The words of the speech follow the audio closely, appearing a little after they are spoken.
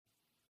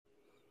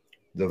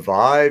The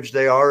vibes,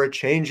 they are a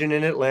changing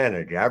in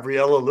Atlanta.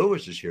 Gabriella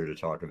Lewis is here to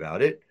talk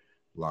about it.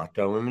 Locked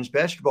On Women's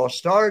Basketball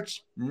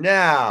starts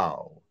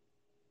now.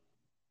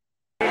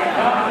 You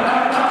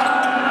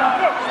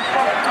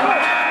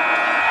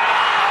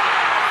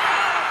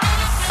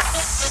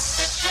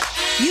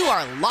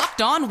are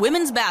Locked On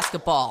Women's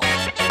Basketball,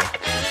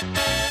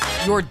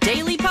 your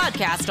daily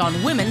podcast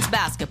on women's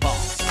basketball.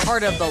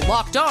 Part of the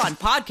Locked On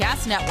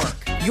Podcast Network,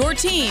 your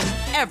team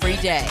every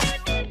day.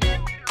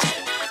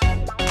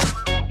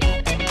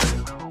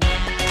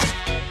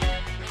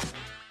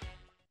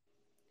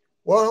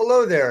 Well,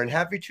 hello there, and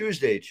happy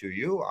Tuesday to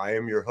you. I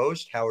am your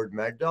host, Howard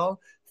Magdahl,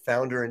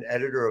 founder and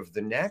editor of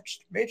The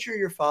Next. Make sure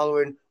you're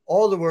following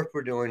all the work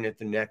we're doing at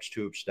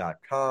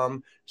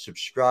thenexthoops.com.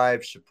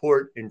 Subscribe,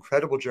 support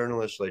incredible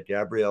journalists like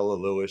Gabriella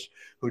Lewis,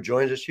 who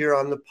joins us here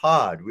on the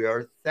pod. We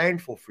are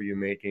thankful for you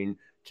making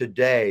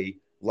today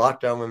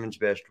Locked On Women's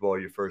Basketball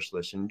your first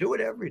listen. Do it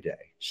every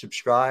day.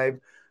 Subscribe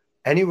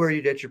anywhere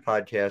you get your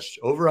podcasts,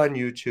 over on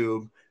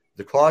YouTube.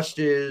 The cost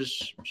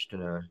is, I'm just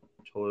going to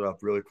pull it up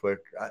really quick.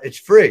 It's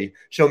free,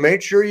 so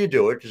make sure you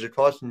do it because it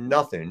costs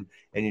nothing,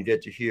 and you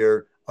get to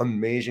hear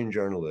amazing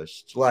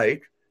journalists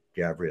like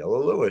Gabriella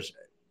Lewis.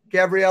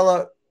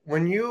 Gabriella,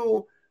 when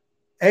you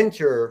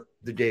enter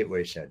the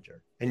Gateway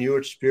Center and you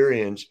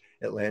experience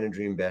Atlanta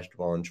Dream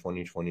basketball in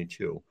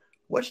 2022,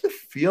 what's the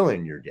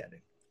feeling you're getting?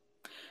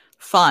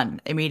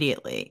 Fun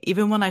immediately.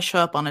 Even when I show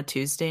up on a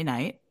Tuesday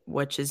night,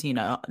 which is,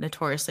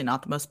 notoriously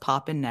not the most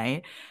poppin'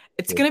 night,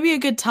 it's going to be a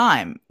good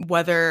time,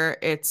 whether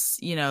it's,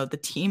 the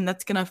team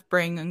that's going to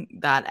bring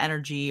that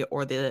energy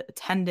or the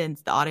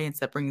attendance, the audience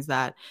that brings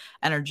that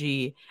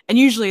energy. And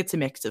usually it's a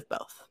mix of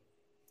both.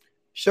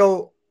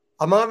 So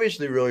I'm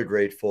obviously really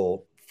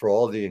grateful for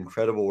all the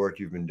incredible work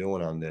you've been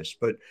doing on this,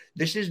 but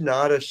this is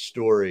not a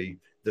story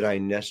that I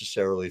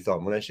necessarily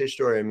thought, when I say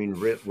story, I mean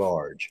writ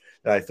large,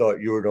 that I thought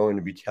you were going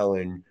to be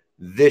telling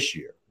this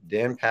year.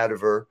 Dan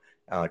Padover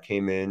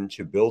came in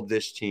to build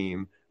this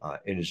team.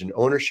 It is an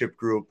ownership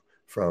group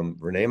from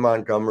Renee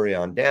Montgomery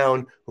on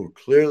down, who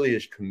clearly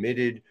is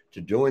committed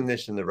to doing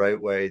this in the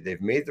right way. They've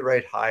made the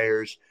right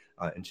hires,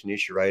 and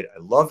Tanisha Wright. I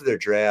love their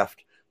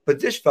draft, but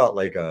this felt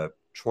like a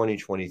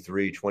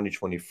 2023,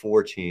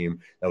 2024 team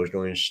that was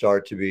going to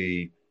start to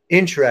be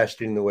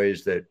interesting in the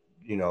ways that,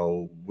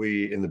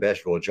 we in the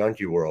basketball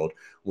junkie world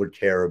would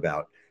care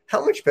about.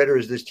 How much better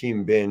has this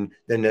team been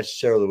than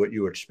necessarily what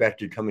you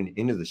expected coming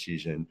into the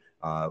season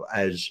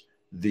as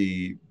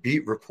the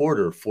beat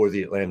reporter for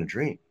the Atlanta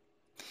Dream?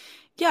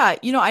 Yeah,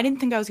 I didn't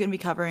think I was going to be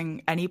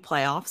covering any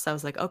playoffs. I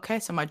was like, okay,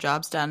 so my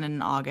job's done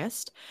in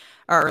August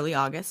or early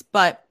August,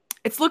 but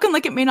it's looking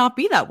like it may not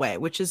be that way,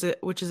 which is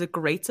a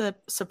great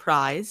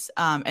surprise.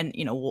 And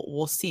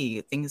we'll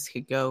see. Things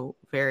could go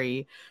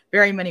very,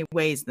 very many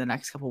ways in the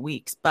next couple of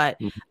weeks.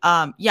 But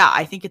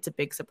I think it's a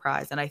big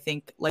surprise, and I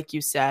think, like you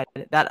said,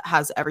 that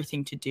has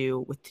everything to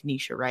do with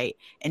Tanisha Wright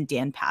and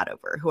Dan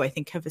Padover, who I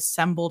think have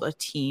assembled a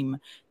team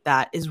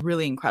that is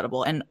really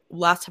incredible. And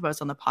last time I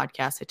was on the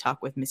podcast, I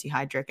talked with Missy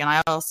Heydrich, and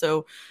I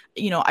also,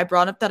 I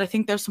brought up that I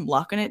think there's some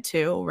luck in it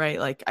too, right?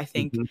 Like I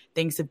think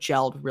things have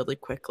gelled really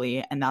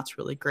quickly, and that's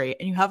really great.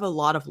 And you have a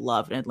lot of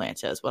love in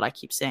Atlanta, is what I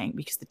keep saying,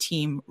 because the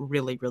team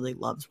really, really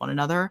loves one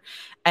another,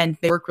 and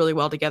they work really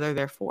well together,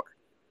 therefore.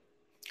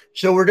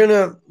 So we're going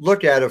to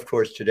look at, of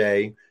course,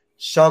 today,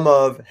 some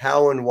of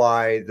how and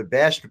why the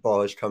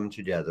basketball has come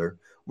together.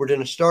 We're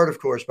going to start, of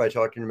course, by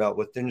talking about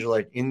what things are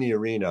like in the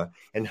arena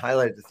and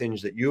highlight the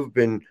things that you've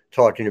been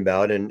talking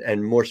about,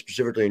 and more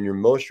specifically in your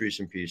most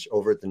recent piece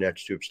over at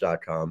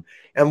thenexthoops.com.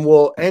 And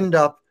we'll end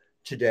up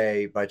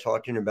today by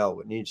talking about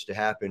what needs to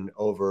happen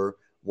over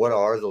what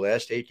are the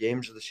last 8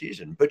 games of the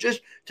season. But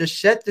just to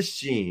set the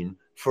scene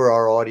for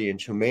our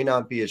audience who may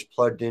not be as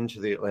plugged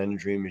into the Atlanta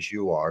Dream as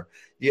you are,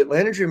 the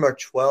Atlanta Dream are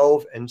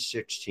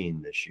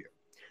 12-16 this year.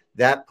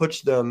 That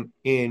puts them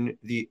in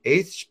the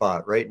 8th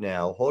spot right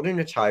now, holding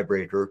a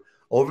tiebreaker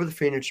over the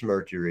Phoenix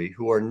Mercury,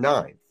 who are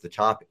 9th. The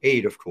top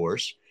 8, of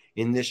course,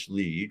 in this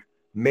league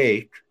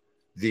make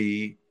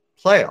the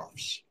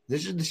playoffs.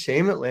 This is the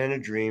same Atlanta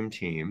Dream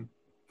team,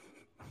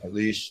 at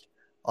least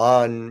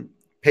on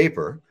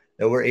paper,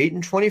 that were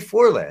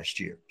 8-24 last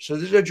year. So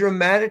there's a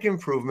dramatic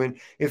improvement.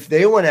 If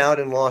they went out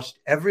and lost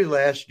every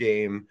last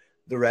game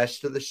the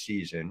rest of the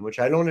season, which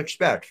I don't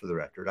expect for the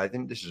record, I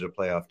think this is a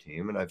playoff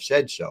team, and I've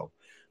said so.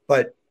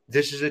 But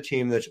this is a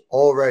team that's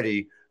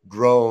already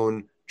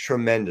grown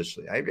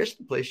tremendously. I guess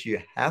the place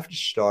you have to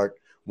start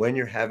when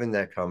you're having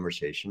that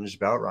conversation is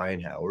about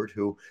Rhyne Howard,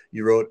 who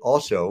you wrote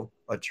also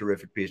a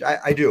terrific piece.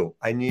 I do.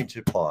 I need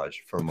to pause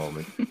for a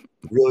moment,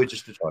 really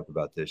just to talk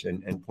about this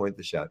and point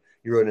this out.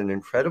 You wrote an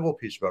incredible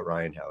piece about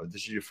Rhyne Howard.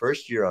 This is your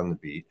first year on the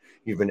beat.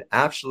 You've been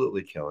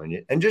absolutely killing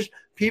it. And just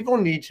people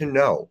need to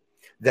know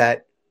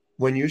that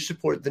when you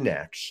support the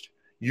Next,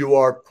 you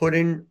are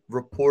putting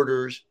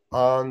reporters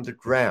on the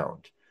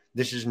ground.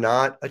 This is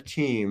not a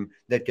team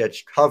that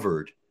gets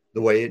covered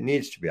the way it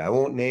needs to be. I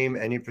won't name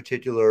any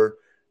particular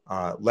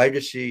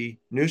legacy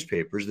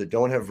newspapers that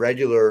don't have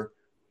regular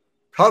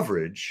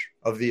coverage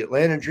of the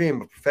Atlanta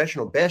Dream, a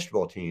professional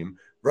basketball team,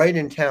 right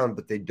in town,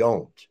 but they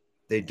don't.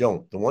 They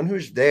don't. The one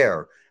who's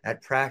there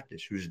at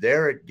practice, who's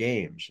there at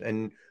games,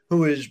 and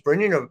who is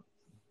bringing a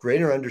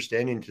greater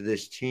understanding to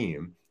this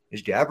team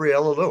is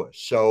Gabriella Lewis.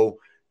 So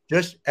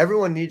just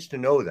everyone needs to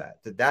know that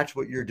that's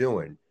what you're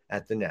doing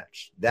at the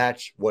Nets.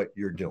 That's what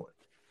you're doing.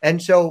 And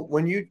so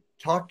when you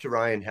talk to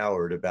Ryan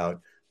Howard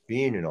about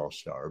being an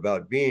all-star,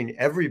 about being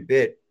every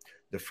bit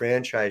the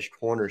franchise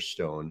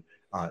cornerstone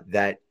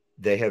that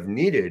they have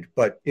needed,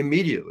 but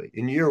immediately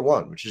in year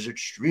one, which is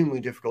extremely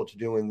difficult to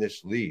do in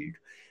this league,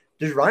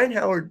 does Ryan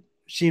Howard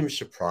seem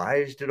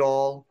surprised at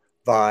all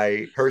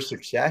by her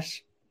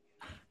success?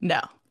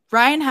 No.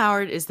 Ryan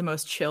Howard is the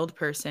most chilled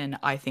person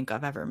I think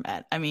I've ever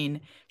met. I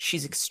mean,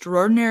 she's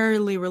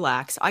extraordinarily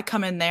relaxed. I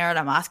come in there and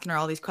I'm asking her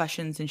all these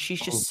questions, and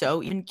she's just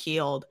so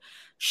even-keeled.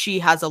 She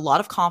has a lot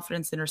of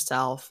confidence in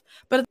herself,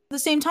 but at the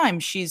same time,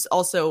 she's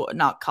also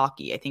not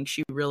cocky. I think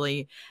she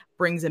really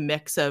brings a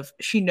mix of,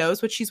 she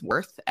knows what she's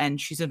worth, and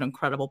she's an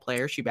incredible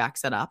player. She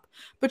backs it up,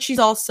 but she's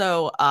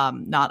also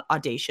not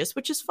audacious,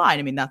 which is fine.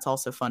 I mean, that's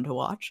also fun to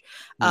watch.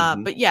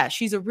 But yeah,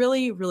 she's a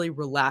really, really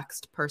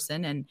relaxed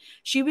person, and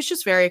she was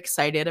just very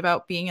excited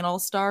about being an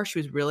all-star. She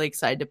was really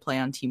excited to play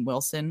on Team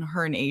Wilson.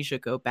 Her and Asia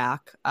go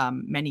back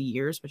many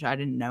years, which I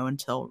didn't know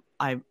until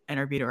I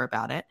interviewed her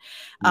about it.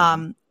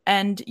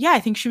 And yeah,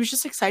 I think she was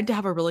just excited to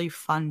have a really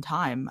fun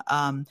time.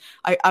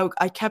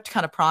 I kept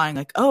kind of prying,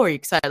 like, "Oh, are you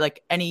excited?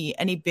 Like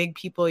any big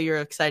people you're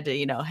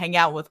excited to, hang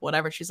out with,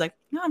 whatever." She's like,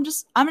 "No, I'm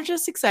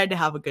just excited to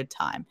have a good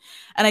time."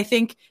 And I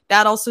think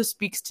that also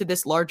speaks to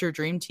this larger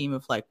dream team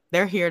of, like,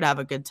 they're here to have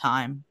a good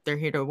time. They're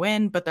here to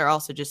win, but they're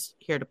also just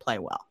here to play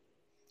well.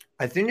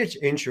 I think it's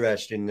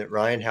interesting that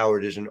Ryan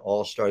Howard is an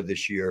all-star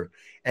this year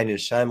and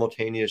is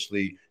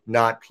simultaneously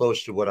not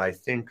close to what I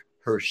think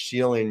her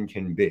ceiling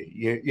can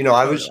be.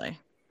 I was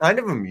kind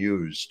of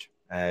amused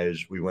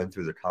as we went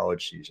through the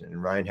college season,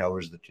 and Ryan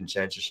Howard was the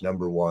consensus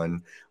number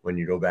one when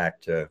you go back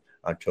to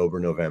October,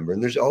 November.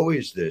 And there's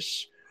always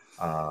this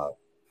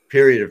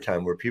period of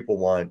time where people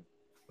want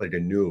like a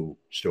new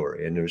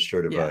story. And there's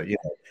sort of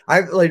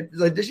I like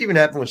this even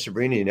happened with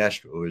Sabrina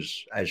Ionescu, who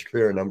was as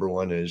clear a number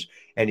one as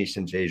any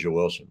since Asia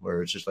Wilson,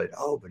 where it's just like,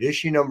 oh, but is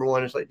she number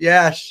one? It's like,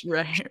 yes,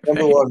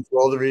 number one for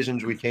all the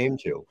reasons we came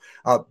to.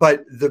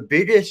 But the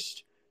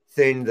biggest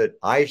thing that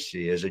I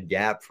see as a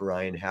gap for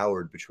Ryan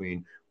Howard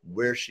between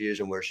where she is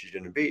and where she's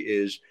going to be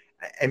is,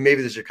 and maybe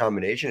there's a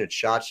combination, it's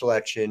shot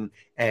selection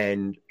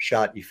and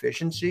shot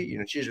efficiency.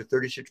 She has a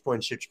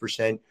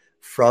 36.6%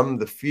 from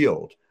the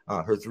field.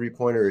 Her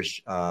three-pointer is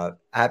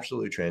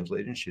absolutely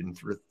translated. She's in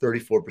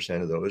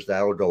 34% of those.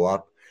 That'll go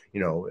up,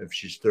 if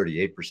she's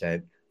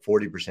 38%,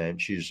 40%,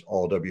 she's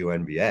all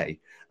WNBA.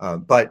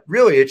 But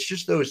really, it's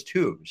just those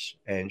twos.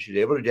 And she's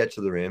able to get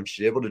to the rim.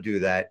 She's able to do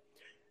that.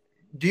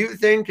 Do you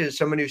think, as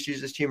somebody who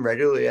sees this team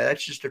regularly,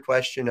 that's just a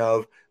question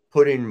of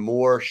putting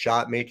more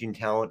shot-making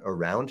talent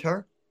around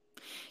her?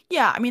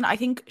 Yeah, I mean, I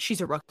think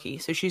she's a rookie,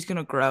 so she's going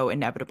to grow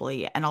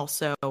inevitably. And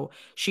also,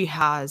 she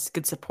has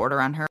good support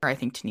around her. I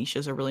think Tanisha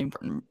is a really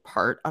important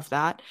part of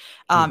that.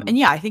 And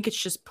yeah, I think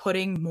it's just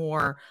putting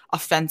more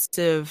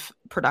offensive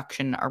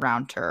production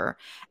around her.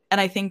 And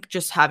I think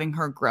just having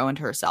her grow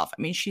into herself. I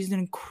mean, she's an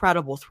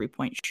incredible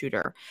three-point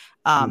shooter.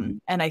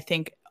 And I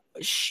think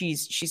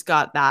she's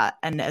got that,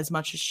 and as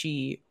much as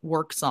she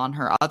works on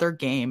her other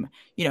game,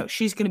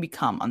 she's going to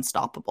become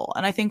unstoppable.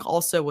 And I think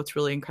also what's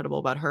really incredible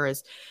about her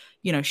is,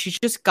 she's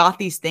just got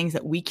these things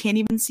that we can't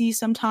even see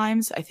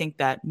sometimes, I think,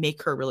 that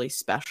make her really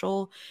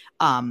special.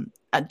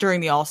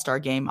 During the All-Star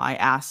game, I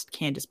asked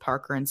Candace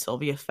Parker and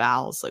Sylvia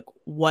Fowles, like,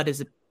 what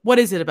is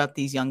it about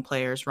these young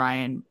players,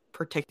 Ryan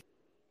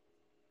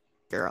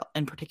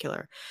in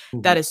particular,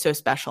 that is so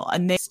special?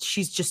 And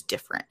she's just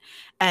different.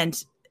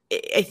 And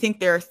I think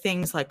there are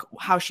things like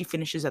how she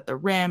finishes at the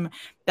rim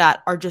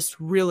that are just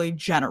really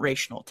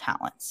generational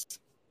talents.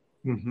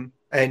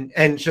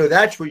 And so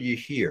that's what you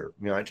hear.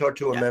 I talked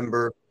to a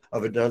member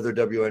of another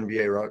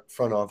WNBA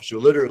front office who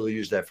literally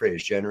used that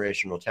phrase,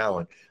 generational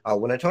talent.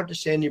 When I talked to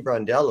Sandy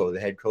Brondello, the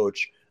head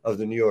coach of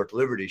the New York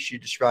Liberty, she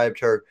described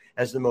her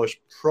as the most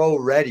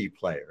pro-ready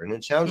player. And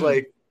it sounds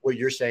like what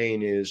you're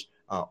saying is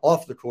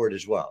off the court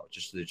as well,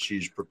 just that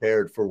she's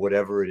prepared for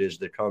whatever it is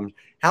that comes.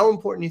 How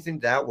important do you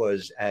think that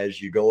was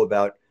as you go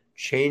about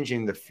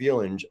changing the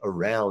feelings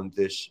around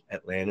this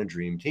Atlanta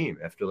Dream team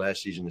after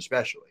last season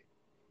especially?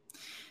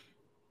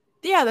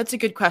 Yeah, that's a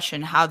good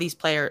question. How these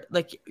players,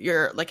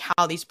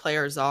 how these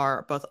players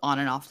are both on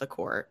and off the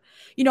court.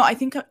 I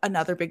think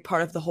another big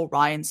part of the whole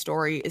Ryan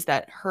story is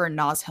that her and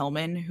Naz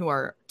Hillman, who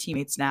are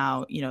teammates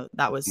now,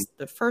 that was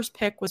the first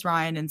pick was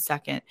Ryan, and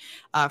second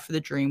for the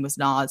Dream was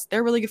Naz.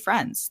 They're really good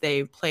friends.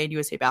 They've played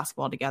USA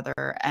basketball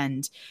together,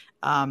 and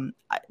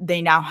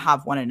they now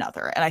have one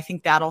another. And I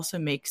think that also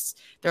makes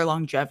their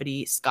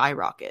longevity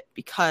skyrocket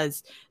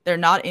because they're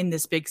not in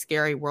this big,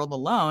 scary world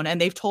alone. And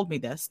they've told me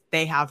this,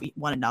 they have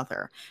one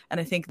another. And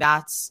I think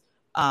that's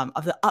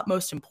of the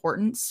utmost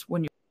importance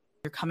when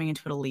you're coming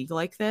into a league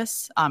like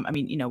this.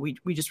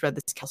 We just read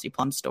this Kelsey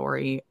Plum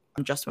story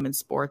on Just Women's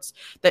Sports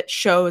that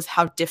shows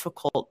how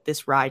difficult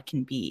this ride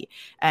can be.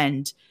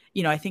 And,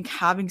 I think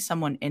having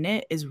someone in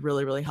it is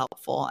really, really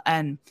helpful.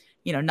 And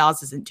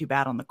Naz isn't too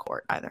bad on the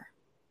court either.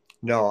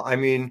 No, I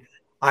mean,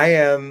 I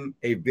am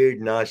a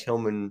big Naz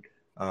Hillmon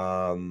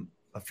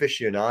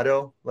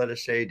aficionado, let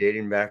us say,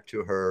 dating back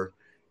to her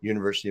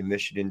University of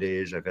Michigan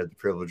days. I've had the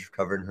privilege of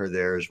covering her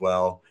there as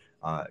well.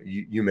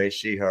 You may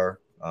see her,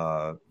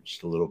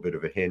 just a little bit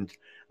of a hint,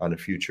 on a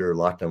future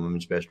Locked On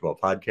Women's Basketball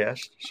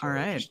podcast. So all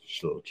right.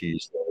 Just a little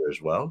tease there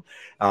as well.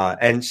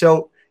 And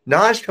so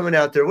Naz coming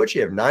out there, what'd she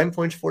have, 9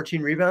 points,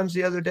 14 rebounds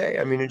the other day?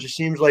 I mean, it just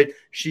seems like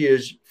she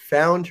has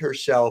found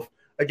herself.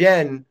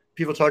 Again,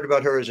 people talk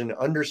about her as an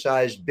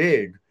undersized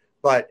big,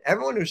 but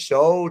everyone who's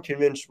so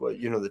convinced,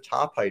 the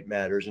top height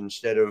matters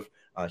instead of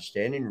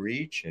standing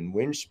reach and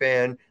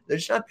wingspan, they're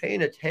just not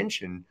paying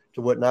attention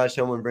to what Naz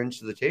Hillmon brings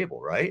to the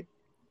table, right?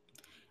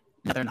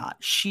 No, they're not.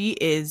 She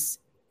is,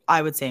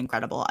 I would say,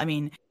 incredible. I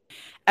mean,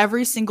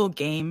 every single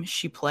game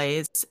she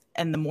plays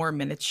and the more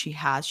minutes she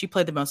has, she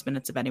played the most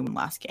minutes of anyone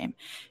last game.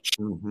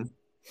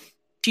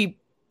 She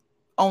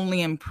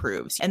only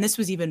improves. And this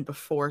was even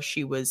before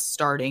she was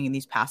starting in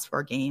these past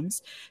 4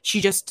 games.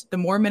 The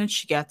more minutes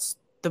she gets,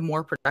 the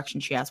more production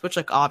she has, which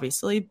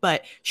obviously,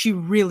 but she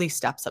really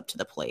steps up to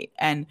the plate.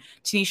 And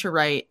Tanisha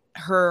Wright,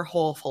 her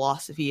whole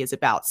philosophy is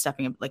about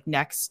stepping up,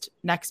 next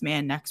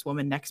man, next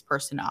woman, next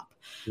person up.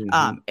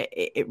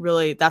 It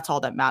really, that's all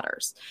that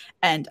matters.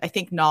 And I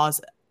think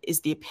Naz is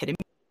the epitome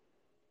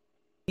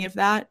of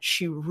that.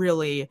 She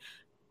really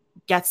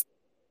gets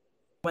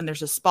when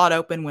there's a spot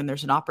open, when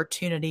there's an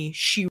opportunity,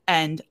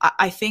 and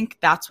I think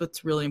that's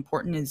what's really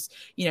important is,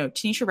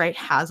 Tanisha Wright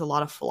has a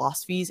lot of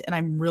philosophies and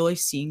I'm really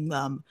seeing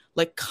them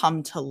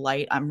come to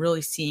light. I'm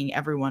really seeing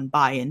everyone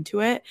buy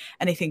into it.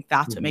 And I think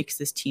that's what makes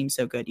this team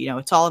so good.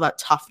 It's all about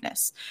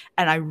toughness.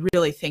 And I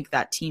really think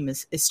that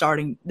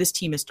this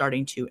team is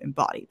starting to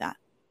embody that.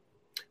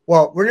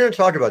 Well, we're going to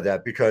talk about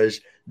that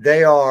because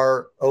they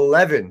are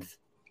 11th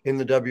in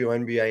the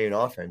WNBA in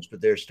offense,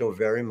 but they're still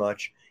very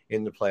much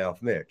in the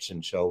playoff mix.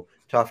 And so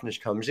toughness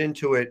comes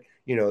into it.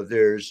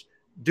 There's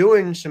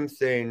doing some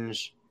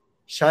things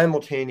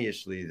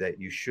simultaneously that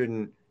you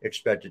shouldn't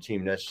expect a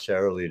team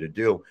necessarily to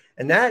do.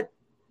 And that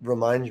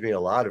reminds me a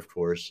lot, of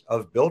course,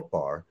 of Built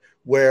Bar,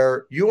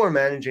 where you are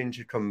managing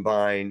to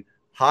combine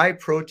high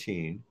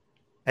protein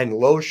and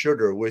low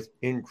sugar with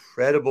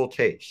incredible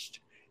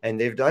taste. And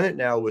they've done it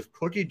now with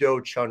cookie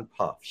dough chunk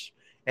puffs.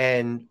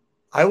 And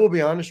I will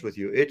be honest with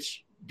you,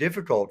 it's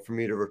difficult for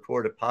me to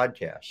record a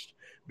podcast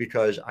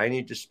because I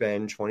need to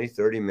spend 20,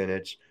 30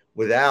 minutes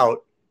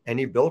without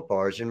any Built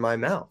Bars in my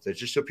mouth. It's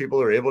just so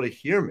people are able to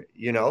hear me,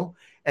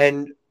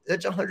 and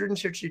that's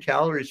 160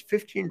 calories,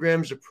 15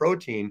 grams of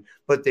protein,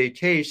 but they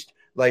taste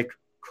like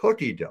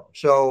cookie dough.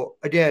 So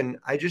again,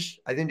 I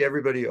think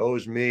everybody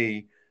owes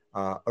me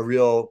a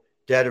real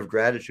debt of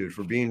gratitude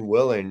for being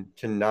willing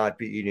to not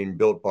be eating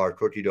Built Bar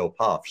cookie dough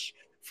puffs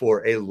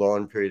for a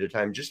long period of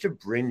time, just to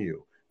bring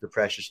you the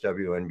precious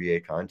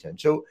WNBA content.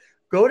 So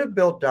go to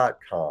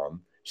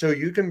built.com so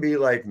you can be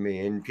like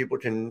me and people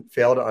can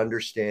fail to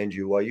understand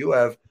you while you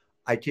have,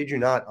 I kid you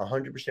not,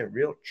 100%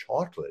 real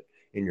chocolate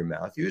in your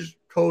mouth. Use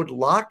code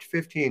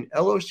LOCKED15,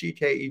 LOCKED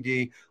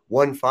 15,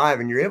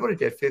 and you're able to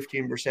get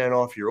 15%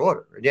 off your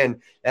order. Again,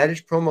 that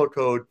is promo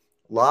code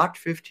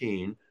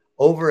LOCKED15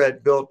 over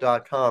at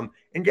built.com.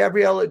 And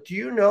Gabriella, do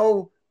you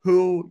know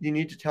who you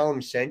need to tell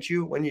them sent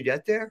you when you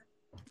get there?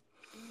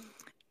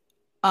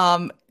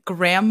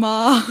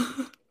 Grandma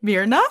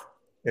Myrna?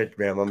 It's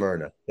Grandma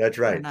Myrna. That's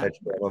right. Myrna. That's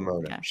Grandma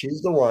Myrna. Okay.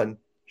 She's the one.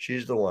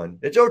 She's the one.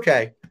 It's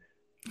okay.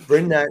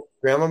 Bring that.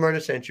 Grandma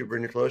Myrna sent you.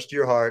 Bring it close to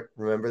your heart.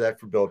 Remember that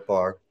for Built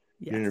Bar.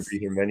 Yes. You're going to be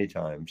here many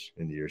times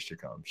in the years to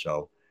come.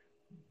 So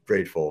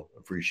grateful.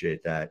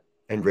 Appreciate that.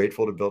 And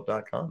grateful to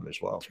Built.com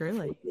as well.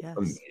 Truly. Yes.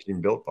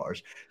 Amazing Built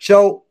Bars.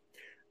 So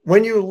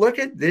when you look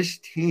at this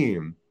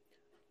team,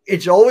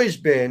 it's always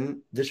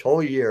been this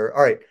whole year,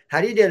 all right,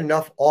 how do you get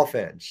enough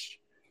offense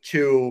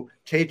to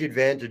take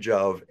advantage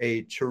of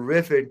a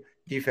terrific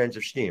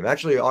defensive scheme?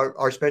 Actually,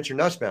 our Spencer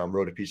Nussbaum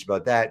wrote a piece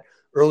about that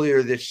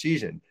earlier this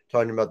season,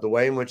 talking about the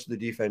way in which the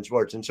defense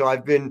works. And so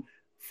I've been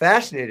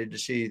fascinated to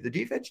see the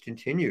defense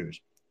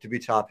continues to be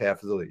top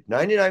half of the league.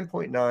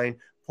 99.9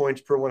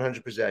 points per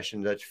 100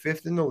 possessions. That's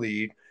 5th in the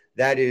league.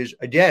 That is,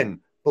 again,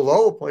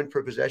 below a point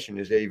per possession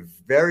is a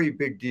very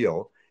big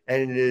deal.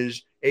 And it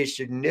is a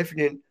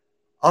significant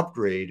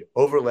upgrade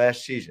over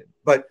last season.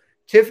 But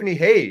Tiffany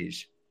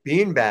Hayes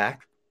being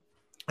back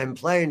and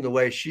playing the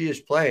way she is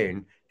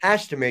playing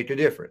has to make a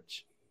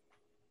difference.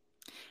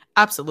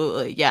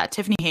 Absolutely. Yeah.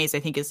 Tiffany Hayes, I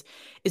think, is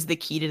the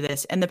key to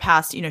this. In the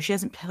past, she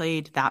hasn't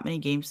played that many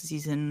games this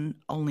season,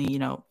 only,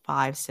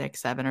 5,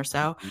 6, 7 or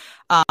so.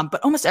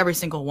 But almost every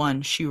single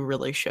one, she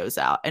really shows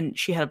out. And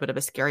she had a bit of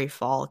a scary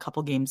fall a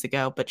couple games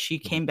ago, but she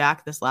came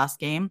back this last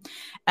game.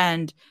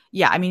 And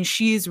yeah, I mean,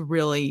 she's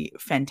really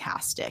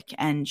fantastic.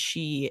 And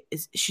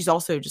she's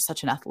also just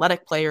such an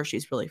athletic player.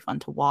 She's really fun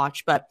to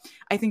watch. But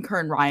I think her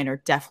and Ryan are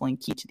definitely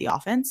key to the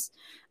offense.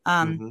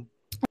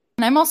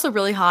 And I'm also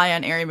really high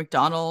on Aari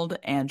McDonald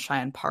and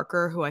Cheyenne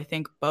Parker, who I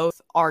think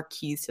both are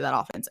keys to that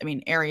offense. I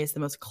mean, Aari is the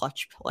most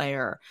clutch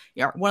player,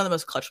 one of the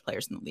most clutch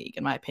players in the league,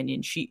 in my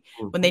opinion.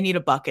 When they need a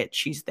bucket,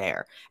 she's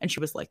there. And she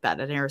was like that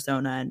at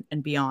Arizona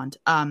and beyond.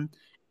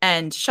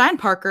 And Cheyenne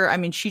Parker, I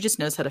mean, she just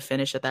knows how to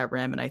finish at that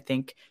rim. And I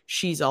think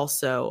she's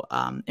also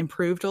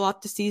improved a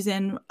lot this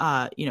season,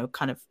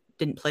 kind of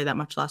didn't play that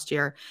much last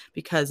year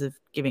because of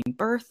giving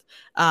birth.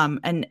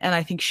 And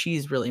I think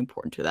she's really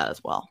important to that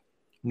as well.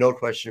 No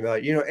question about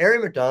it.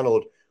 Aari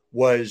McDonald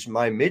was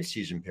my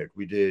midseason pick.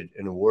 We did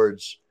an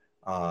awards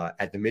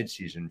at the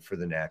midseason for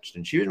the Next,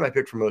 and she was my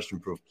pick for most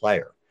improved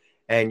player.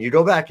 And you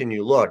go back and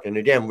you look, and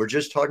again, we're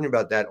just talking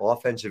about that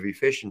offensive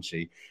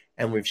efficiency,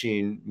 and we've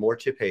seen more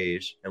Tip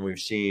Hayes, and we've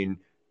seen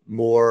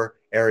more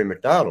Aari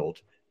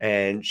McDonald,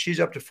 and she's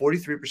up to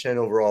 43%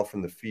 overall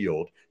from the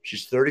field.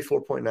 She's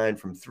 34.9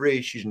 from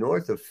three. She's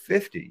north of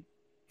 50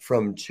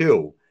 from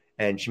two.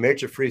 And she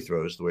makes her free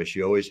throws the way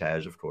she always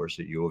has, of course,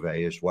 at U of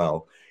A as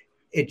well.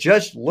 It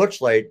just looks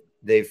like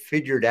they've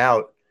figured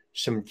out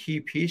some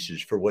key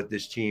pieces for what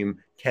this team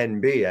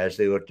can be as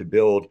they look to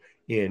build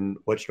in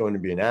what's going to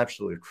be an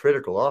absolutely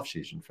critical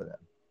offseason for them.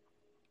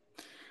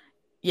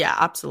 Yeah,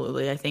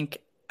 absolutely. I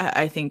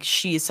think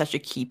she is such a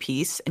key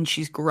piece, and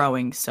she's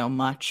growing so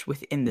much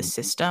within the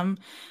system.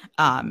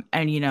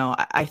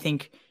 I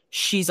think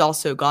she's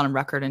also gone on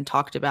record and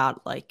talked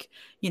about,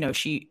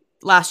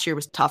 last year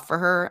was tough for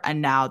her,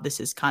 and now this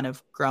is kind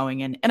of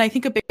growing. And I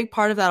think a big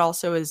part of that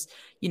also is,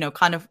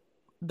 kind of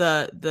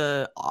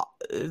the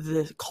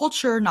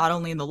culture, not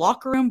only in the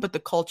locker room, but the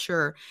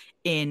culture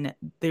in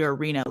the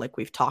arena, like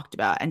we've talked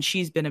about. And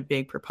she's been a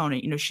big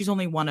proponent. She's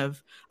only one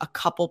of a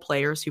couple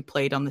players who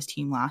played on this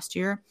team last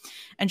year.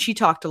 And she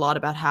talked a lot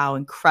about how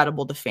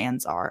incredible the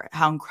fans are,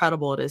 how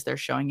incredible it is they're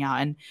showing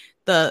out. And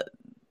the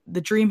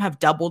Dream have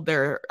doubled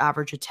their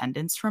average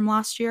attendance from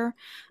last year.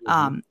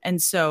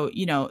 And so,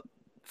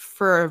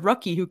 for a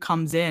rookie who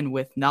comes in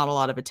with not a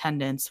lot of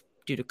attendance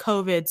due to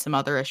COVID, some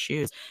other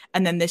issues,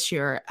 and then this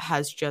year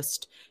has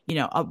just,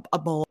 a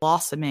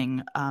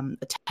blossoming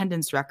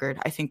attendance record,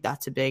 I think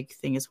that's a big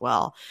thing as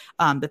well,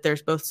 that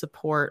there's both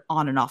support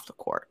on and off the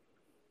court.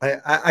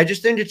 I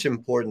just think it's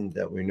important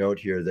that we note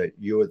here that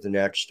you at the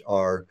Next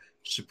are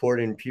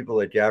supporting people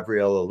like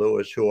Gabriella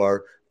Lewis, who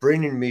are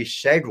bringing me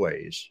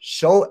segues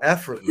so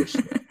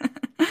effortlessly.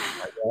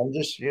 I'm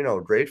just,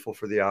 grateful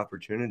for the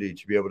opportunity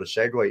to be able to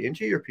segue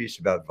into your piece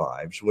about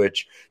Vibes,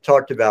 which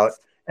talked about,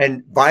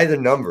 and by the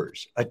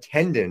numbers,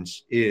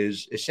 attendance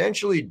is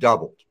essentially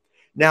doubled.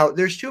 Now,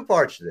 there's two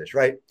parts to this,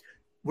 right?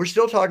 We're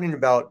still talking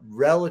about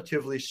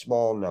relatively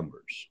small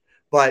numbers,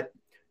 but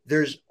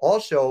there's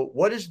also,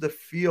 what is the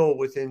feel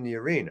within the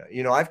arena?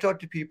 I've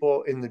talked to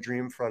people in the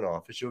Dream front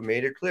office who have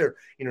made it clear,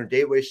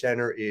 Gateway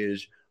Center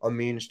is a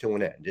means to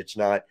an end. It's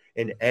not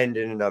an end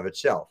in and of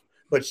itself.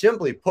 But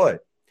simply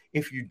put,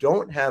 if you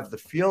don't have the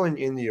feeling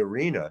in the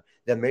arena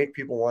that make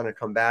people want to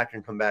come back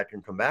and come back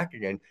and come back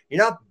again,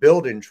 you're not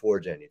building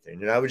towards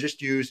anything. And I would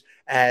just use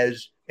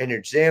as an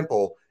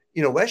example,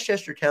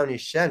 Westchester County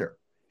Center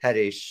had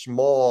a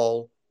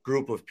small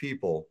group of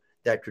people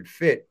that could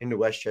fit into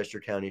Westchester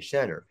County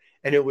Center.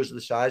 And it was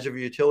the size of a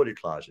utility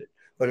closet,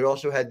 but it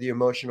also had the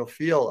emotional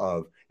feel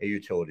of a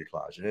utility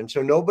closet. And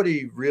so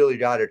nobody really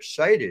got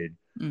excited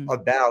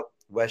about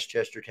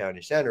Westchester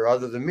County Center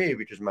other than me,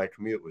 because my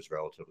commute was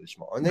relatively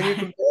small. And then you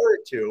compare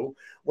it to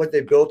what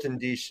they built in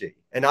DC.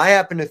 And I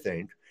happen to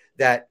think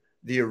that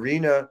the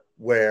arena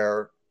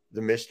where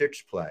the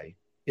Mystics play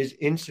is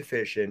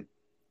insufficient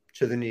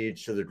to the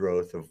needs, to the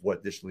growth of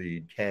what this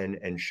league can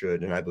and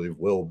should, and I believe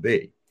will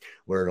be,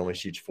 where it only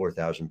seats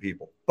 4,000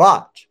 people.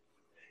 But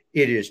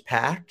it is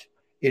packed.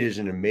 It is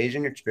an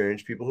amazing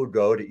experience. People who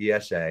go to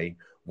ESA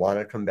want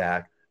to come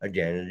back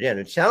again and again.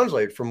 It sounds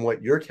like, from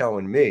what you're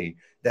telling me,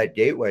 that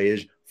Gateway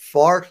is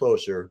far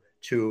closer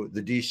to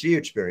the DC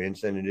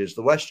experience than it is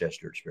the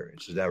Westchester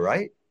experience. Is that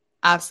right?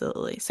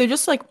 Absolutely. So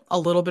just like a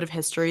little bit of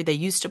history, they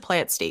used to play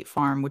at State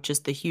Farm, which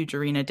is the huge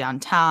arena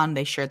downtown.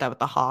 They shared that with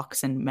the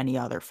Hawks and many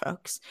other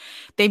folks.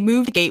 They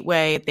moved to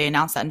Gateway. They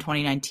announced that in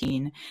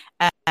 2019.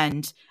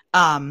 And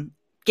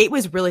Gateway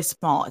is really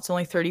small. It's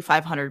only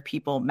 3,500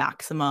 people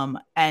maximum.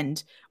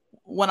 And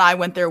when I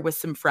went there with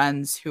some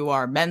friends who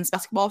are men's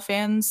basketball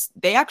fans,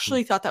 they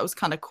actually thought that was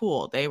kind of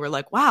cool. They were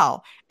like,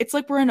 wow, it's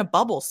like we're in a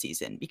bubble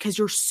season because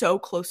you're so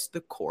close to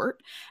the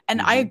court.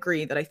 And I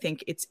agree that I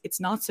think it's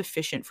not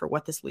sufficient for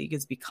what this league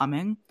is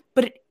becoming,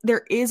 but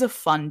there is a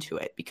fun to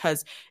it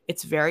because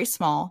it's very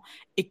small.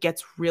 It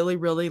gets really,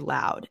 really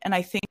loud. And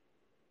I think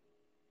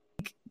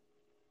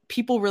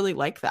people really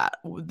like that.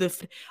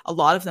 A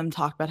lot of them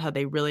talk about how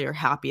they really are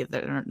happy that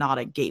they're not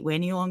at Gateway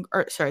any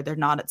longer. They're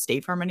not at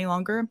State Farm any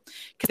longer,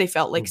 because they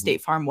felt like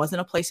State Farm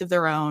wasn't a place of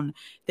their own.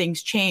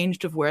 Things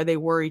changed of where they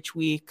were each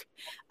week.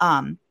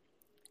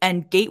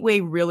 And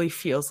Gateway really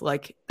feels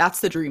like that's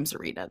the Dreams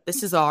arena.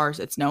 This is ours.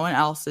 It's no one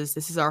else's.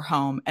 This is our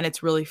home. And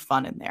it's really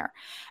fun in there.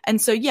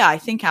 And so, yeah, I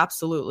think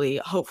absolutely.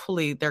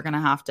 Hopefully they're going to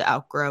have to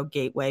outgrow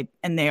Gateway.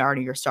 And they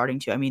already are starting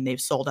to. I mean, they've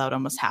sold out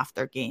almost half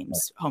their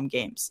games, home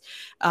games.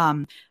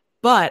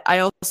 But I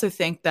also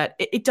think that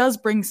it does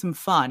bring some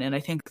fun, and I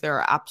think there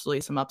are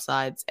absolutely some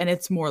upsides, and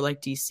it's more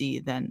like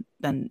DC than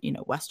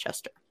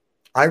Westchester.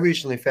 I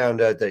recently found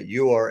out that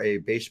you are a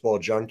baseball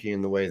junkie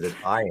in the way that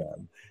I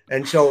am.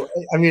 And so,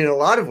 I mean, in a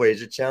lot of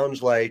ways, it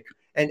sounds like,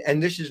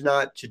 and this is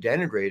not to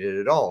denigrate it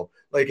at all,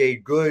 like a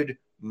good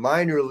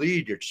minor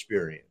league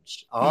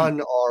experience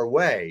on our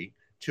way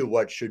to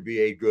what should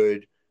be a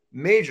good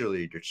major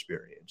league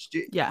experience.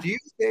 Do you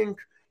think,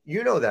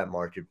 you know that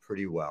market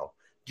pretty well,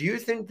 do you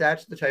think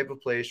that's the type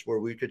of place where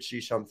we could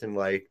see something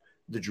like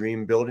the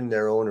Dream building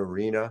their own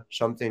arena,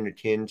 something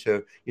akin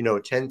to,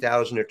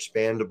 10,000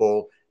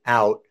 expandable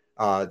out,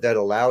 that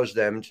allows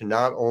them to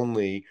not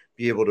only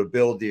be able to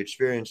build the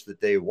experience that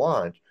they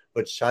want,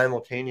 but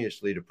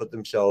simultaneously to put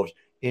themselves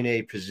in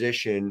a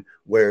position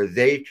where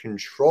they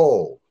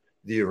control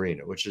the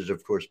arena, which has,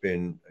 of course,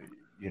 been,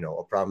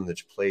 a problem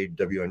that's plagued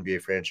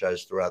WNBA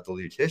franchise throughout the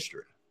league's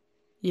history.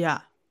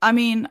 Yeah. I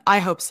mean, I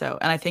hope so.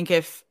 And I think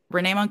if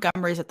Renee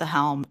Montgomery's at the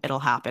helm, it'll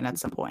happen at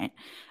some point.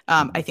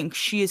 I think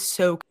she is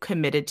so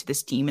committed to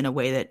this team in a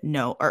way that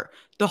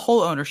the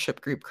whole ownership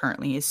group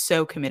currently is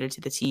so committed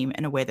to the team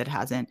in a way that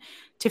hasn't.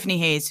 Tiffany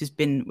Hayes, who's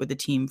been with the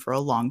team for a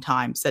long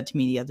time, said to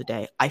me the other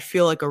day, I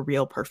feel like a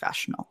real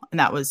professional.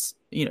 And that was,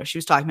 she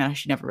was talking about how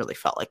she never really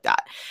felt like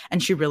that.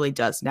 And she really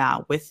does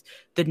now with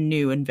the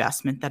new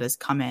investment that has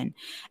come in.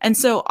 And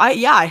so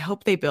I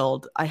hope they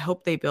build. I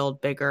hope they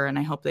build bigger, and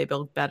I hope they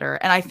build better.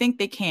 And I think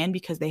they can,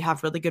 because they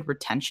have really good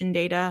retention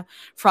data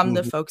from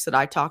the folks that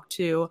I talked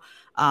to.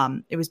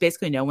 It was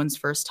basically no one's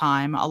first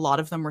time. A lot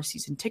of them were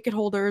season ticket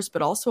holders,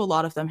 but also a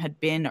lot of them had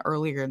been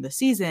earlier in the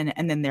season,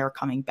 and then they're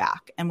coming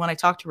back. And when I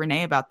talked to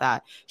Renee about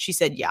that, she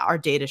said, yeah, our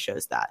data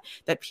shows that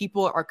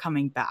people are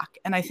coming back.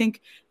 And I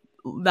think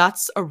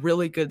that's a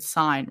really good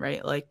sign,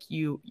 right? Like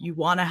you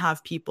want to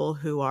have people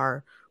who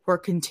are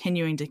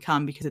continuing to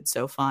come because it's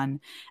so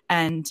fun.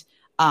 And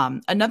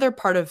another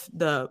part of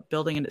the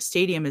building in the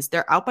stadium is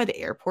they're out by the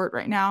airport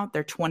right now.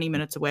 They're 20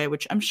 minutes away,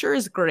 which I'm sure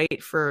is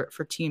great for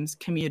teams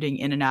commuting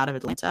in and out of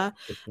Atlanta.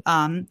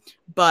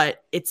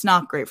 But it's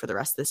not great for the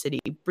rest of the city.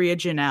 Bria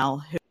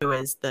Janelle, who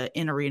is the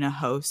in-arena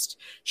host,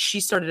 she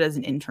started as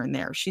an intern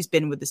there. She's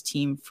been with this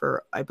team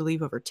for, I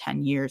believe, over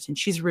 10 years, and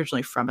she's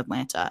originally from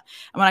Atlanta.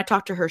 And when I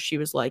talked to her, she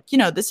was like,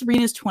 this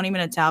arena is 20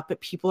 minutes out,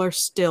 but people are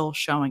still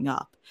showing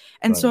up.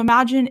 And so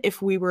imagine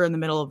if we were in the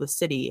middle of the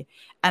city,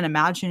 and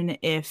imagine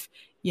if,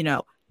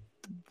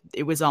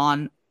 it was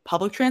on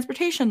public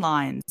transportation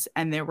lines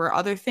and there were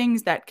other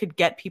things that could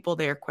get people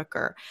there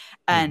quicker.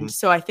 And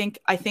so I think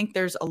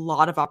there's a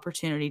lot of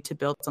opportunity to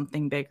build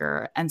something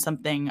bigger and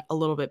something a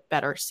little bit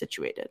better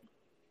situated.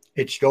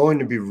 It's going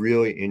to be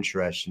really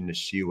interesting to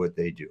see what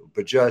they do,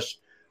 but just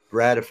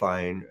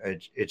gratifying.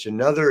 It's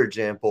another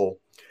example.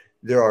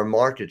 There are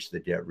markets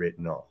that get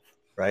written off,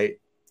 right?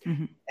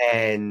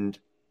 And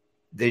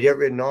they get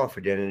written off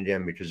again and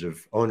again because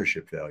of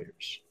ownership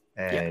failures.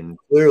 And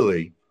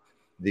clearly,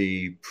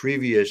 the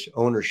previous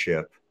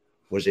ownership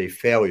was a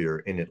failure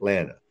in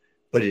Atlanta.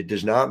 But it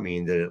does not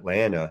mean that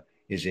Atlanta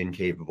is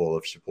incapable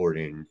of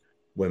supporting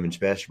women's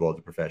basketball at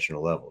the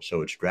professional level.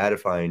 So it's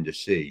gratifying to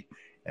see.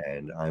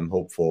 And I'm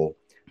hopeful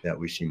that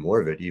we see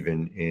more of it,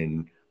 even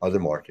in other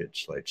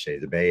markets, like, say,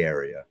 the Bay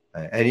Area,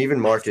 and even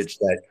markets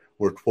that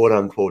were quote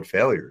unquote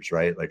failures,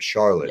 right? Like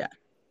Charlotte. Yeah.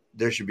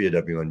 There should be a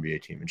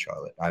WNBA team in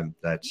Charlotte.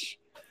 That's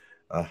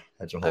a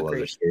whole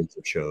other stage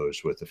of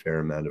shows with a fair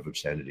amount of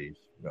obscenities,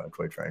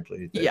 quite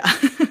frankly.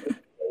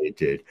 It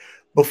did.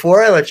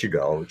 Before I let you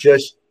go,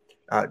 just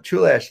two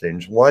last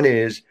things. One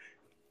is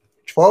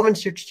 12 and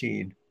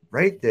 16,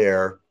 right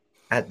there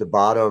at the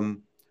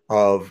bottom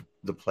of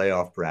the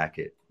playoff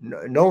bracket.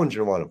 No one's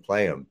going to want to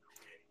play them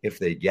if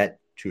they get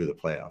to the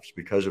playoffs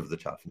because of the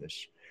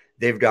toughness.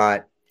 They've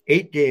got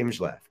 8 games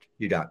left.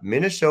 You got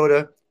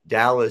Minnesota,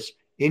 Dallas,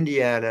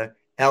 Indiana,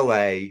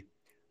 LA,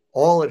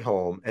 all at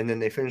home. And then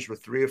they finish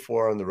with 3 or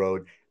 4 on the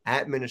road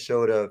at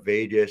Minnesota,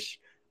 Vegas,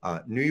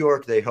 New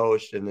York they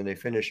host, and then they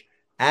finish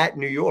at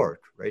New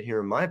York right here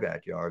in my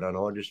backyard on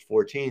August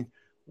 14th.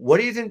 What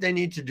do you think they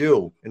need to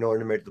do in order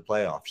to make the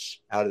playoffs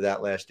out of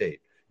that last 8?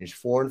 Is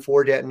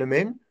 4-4 getting them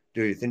in?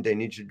 Do you think they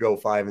need to go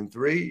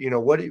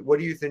 5-3? What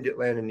do you think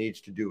Atlanta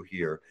needs to do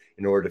here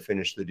in order to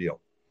finish the deal?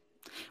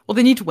 Well,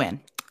 they need to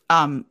win.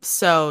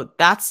 So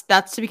that's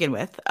to begin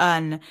with.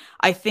 And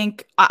I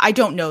think I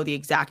don't know the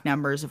exact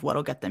numbers of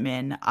what'll get them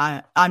in.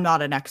 I'm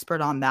not an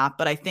expert on that,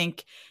 but I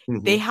think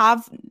they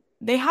have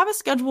a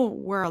schedule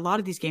where a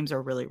lot of these games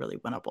are really, really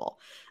winnable.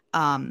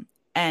 I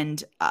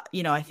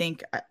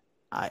think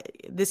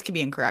this could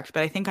be incorrect,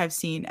 but I think I've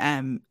seen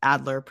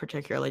Adler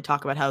particularly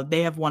talk about how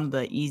they have one of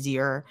the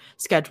easier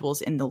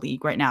schedules in the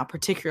league right now,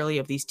 particularly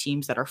of these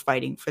teams that are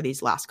fighting for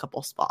these last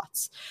couple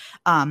spots.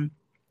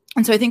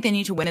 And so I think they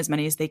need to win as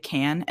many as they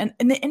can. And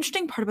the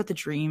interesting part about the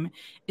Dream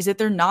is that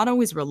they're not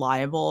always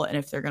reliable. And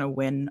if they're going to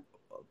win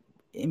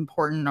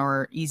important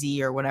or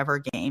easy or whatever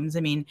games, I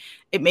mean,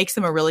 it makes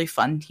them a really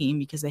fun team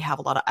because they have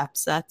a lot of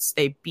upsets.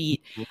 They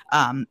beat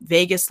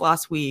Vegas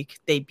last week.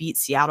 They beat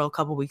Seattle a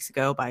couple weeks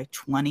ago by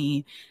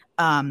 20.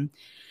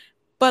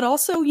 But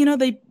also,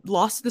 they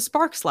lost to the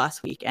Sparks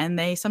last week, and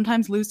they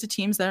sometimes lose to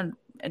teams that are,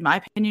 in my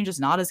opinion, just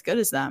not as good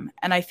as them.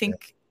 And I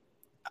think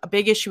a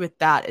big issue with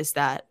that is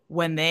that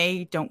when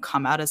they don't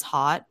come out as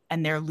hot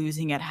and they're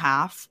losing at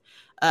half,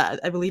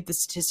 I believe the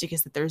statistic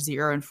is that they're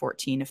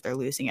 0-14 if they're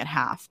losing at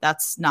half.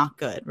 That's not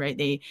good, right?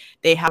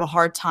 They have a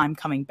hard time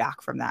coming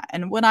back from that.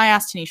 And when I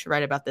asked Tanisha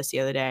Wright about this the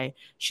other day,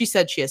 she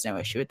said she has no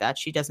issue with that.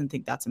 She doesn't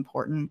think that's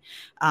important.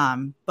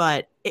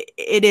 But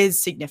it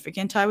is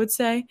significant, I would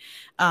say.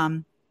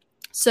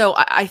 So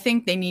I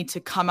think they need to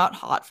come out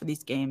hot for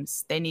these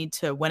games. They need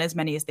to win as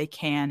many as they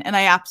can. And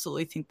I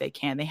absolutely think they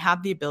can. They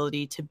have the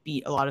ability to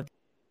beat a lot of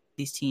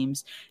these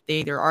teams.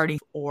 They either already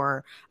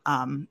or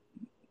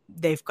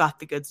they've got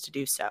the goods to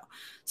do so.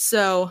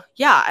 So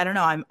yeah, I don't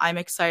know. I'm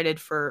excited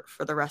for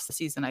the rest of the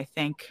season. I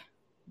think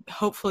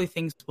hopefully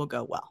things will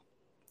go well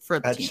for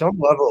the team. At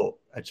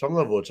some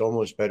level, it's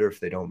almost better if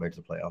they don't make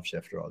the playoffs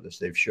after all this.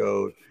 They've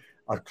showed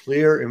a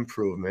clear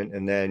improvement,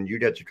 and then you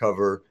get to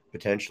cover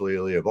potentially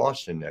Aaliyah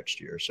Boston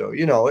next year. So,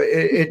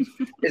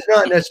 it's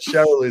not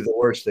necessarily the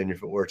worst thing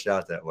if it works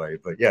out that way.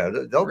 But yeah,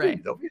 they'll be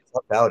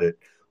tough out it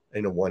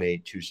in a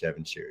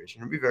 1-8-2-7 series.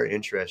 And it'll be very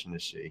interesting to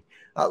see.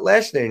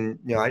 Last thing,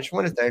 I just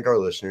want to thank our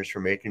listeners for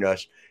making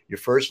us your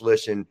first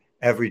listen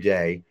every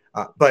day.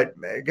 But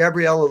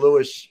Gabriella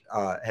Lewis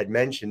had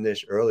mentioned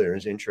this earlier.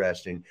 It's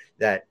interesting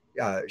that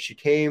she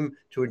came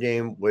to a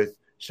game with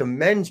some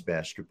men's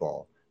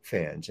basketball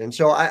fans. And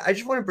so I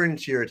just want to bring it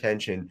to your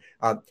attention.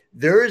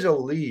 There is a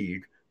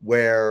league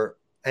where,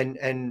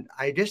 and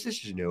I guess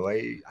this is new.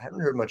 I haven't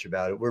heard much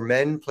about it, where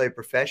men play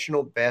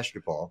professional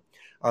basketball.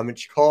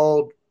 It's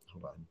called,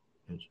 hold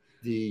on,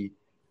 the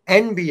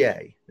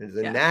NBA,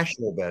 the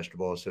National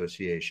Basketball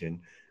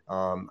Association.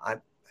 I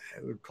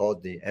would call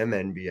it the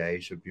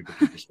MNBA so people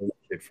can distinguish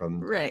it from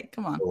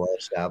the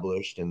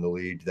well-established and the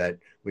league that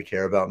we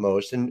care about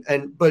most.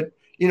 But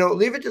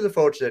leave it to the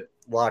folks that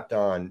Locked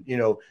On.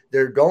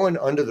 They're going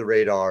under the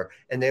radar,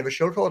 and they have a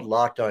show called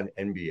Locked On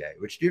NBA,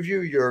 which gives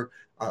you your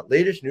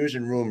latest news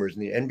and rumors in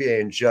the NBA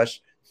in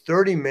just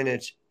 30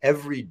 minutes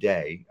every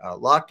day.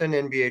 Locked On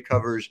NBA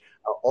covers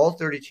all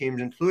 30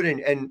 teams,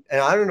 including, and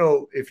I don't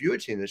know if you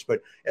had seen this,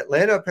 but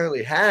Atlanta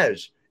apparently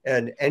has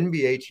an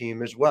NBA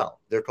team as well.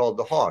 They're called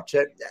the Hawks.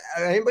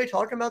 Anybody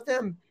talking about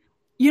them?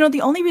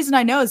 The only reason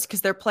I know is because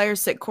their players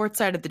sit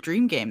courtside at the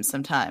Dream Games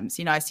sometimes.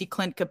 I see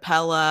Clint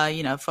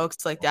Capella,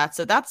 folks like that.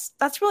 So that's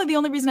really the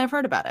only reason I've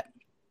heard about it.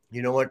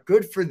 You know what?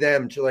 Good for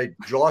them to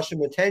draw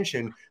some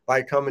attention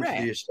by coming to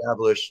the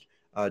established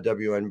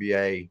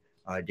WNBA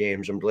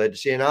games. I'm glad to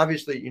see. And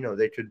obviously,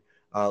 they could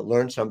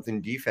learn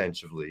something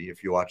defensively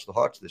if you watch the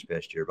Hawks this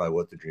past year by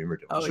what the Dream are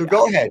doing.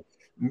 Go ahead.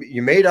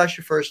 You made us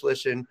your first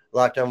listen.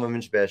 Locked On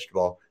Women's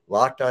Basketball.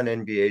 Locked On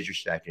NBA is your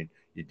second.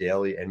 Your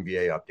daily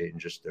NBA update in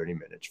just 30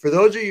 minutes. For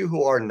those of you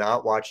who are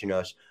not watching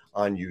us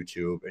on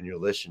YouTube and you're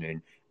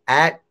listening,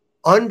 @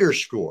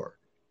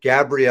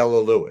 Gabriella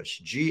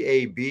Lewis,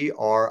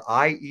 GABRIELLA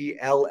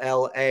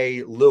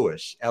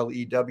Lewis,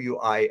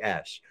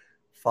 LEWIS.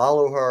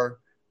 Follow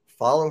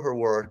her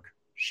work.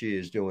 She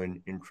is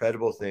doing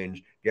incredible things.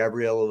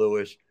 Gabriella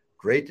Lewis,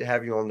 great to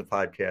have you on the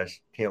podcast.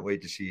 Can't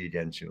wait to see you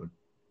again soon.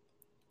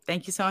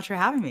 Thank you so much for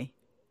having me.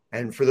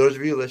 And for those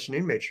of you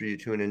listening, make sure you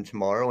tune in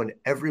tomorrow and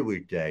every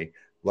weekday,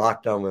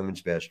 Locked On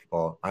Women's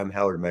Basketball. I'm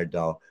Howard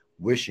Megdal,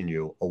 wishing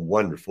you a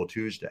wonderful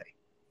Tuesday.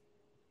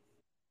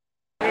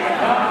 You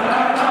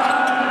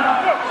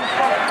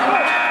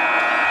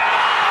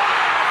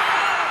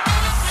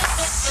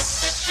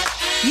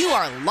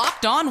are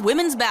Locked On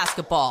Women's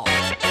Basketball,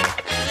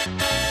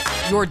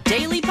 your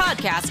daily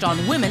podcast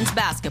on women's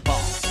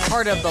basketball.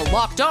 Part of the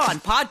Locked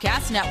On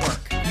Podcast Network,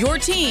 your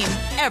team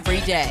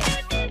every day.